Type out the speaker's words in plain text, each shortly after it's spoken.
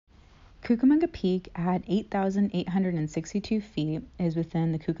Cucamonga Peak at 8,862 feet is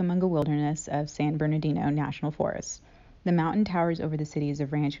within the Cucamonga Wilderness of San Bernardino National Forest. The mountain towers over the cities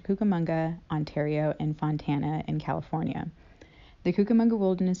of Rancho Cucamonga, Ontario, and Fontana in California. The Cucamonga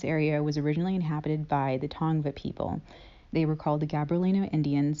Wilderness area was originally inhabited by the Tongva people. They were called the Gabrielino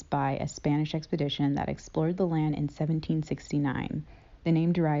Indians by a Spanish expedition that explored the land in 1769. The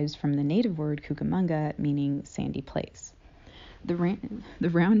name derives from the native word Cucamonga, meaning sandy place. The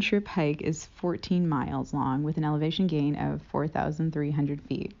round trip hike is 14 miles long with an elevation gain of 4,300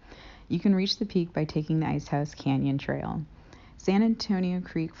 feet. You can reach the peak by taking the Icehouse Canyon trail. San Antonio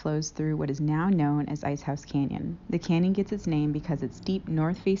Creek flows through what is now known as Icehouse Canyon. The canyon gets its name because its steep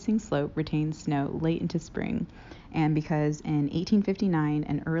north-facing slope retains snow late into spring, and because in 1859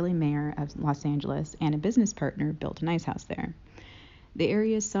 an early mayor of Los Angeles and a business partner built an ice house there. The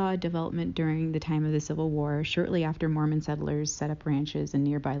area saw development during the time of the Civil War, shortly after Mormon settlers set up ranches in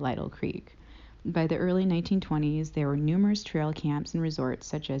nearby Lytle Creek. By the early 1920s, there were numerous trail camps and resorts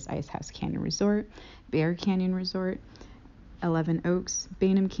such as Icehouse Canyon Resort, Bear Canyon Resort, 11 Oaks,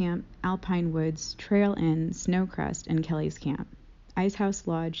 Bainham Camp, Alpine Woods, Trail Inn, Snowcrest, and Kelly's Camp. Icehouse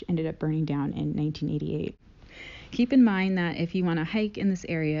Lodge ended up burning down in 1988. Keep in mind that if you want to hike in this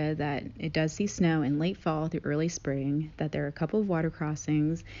area, that it does see snow in late fall through early spring, that there are a couple of water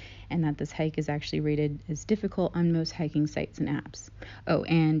crossings, and that this hike is actually rated as difficult on most hiking sites and apps. Oh,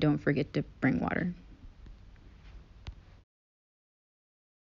 and don't forget to bring water.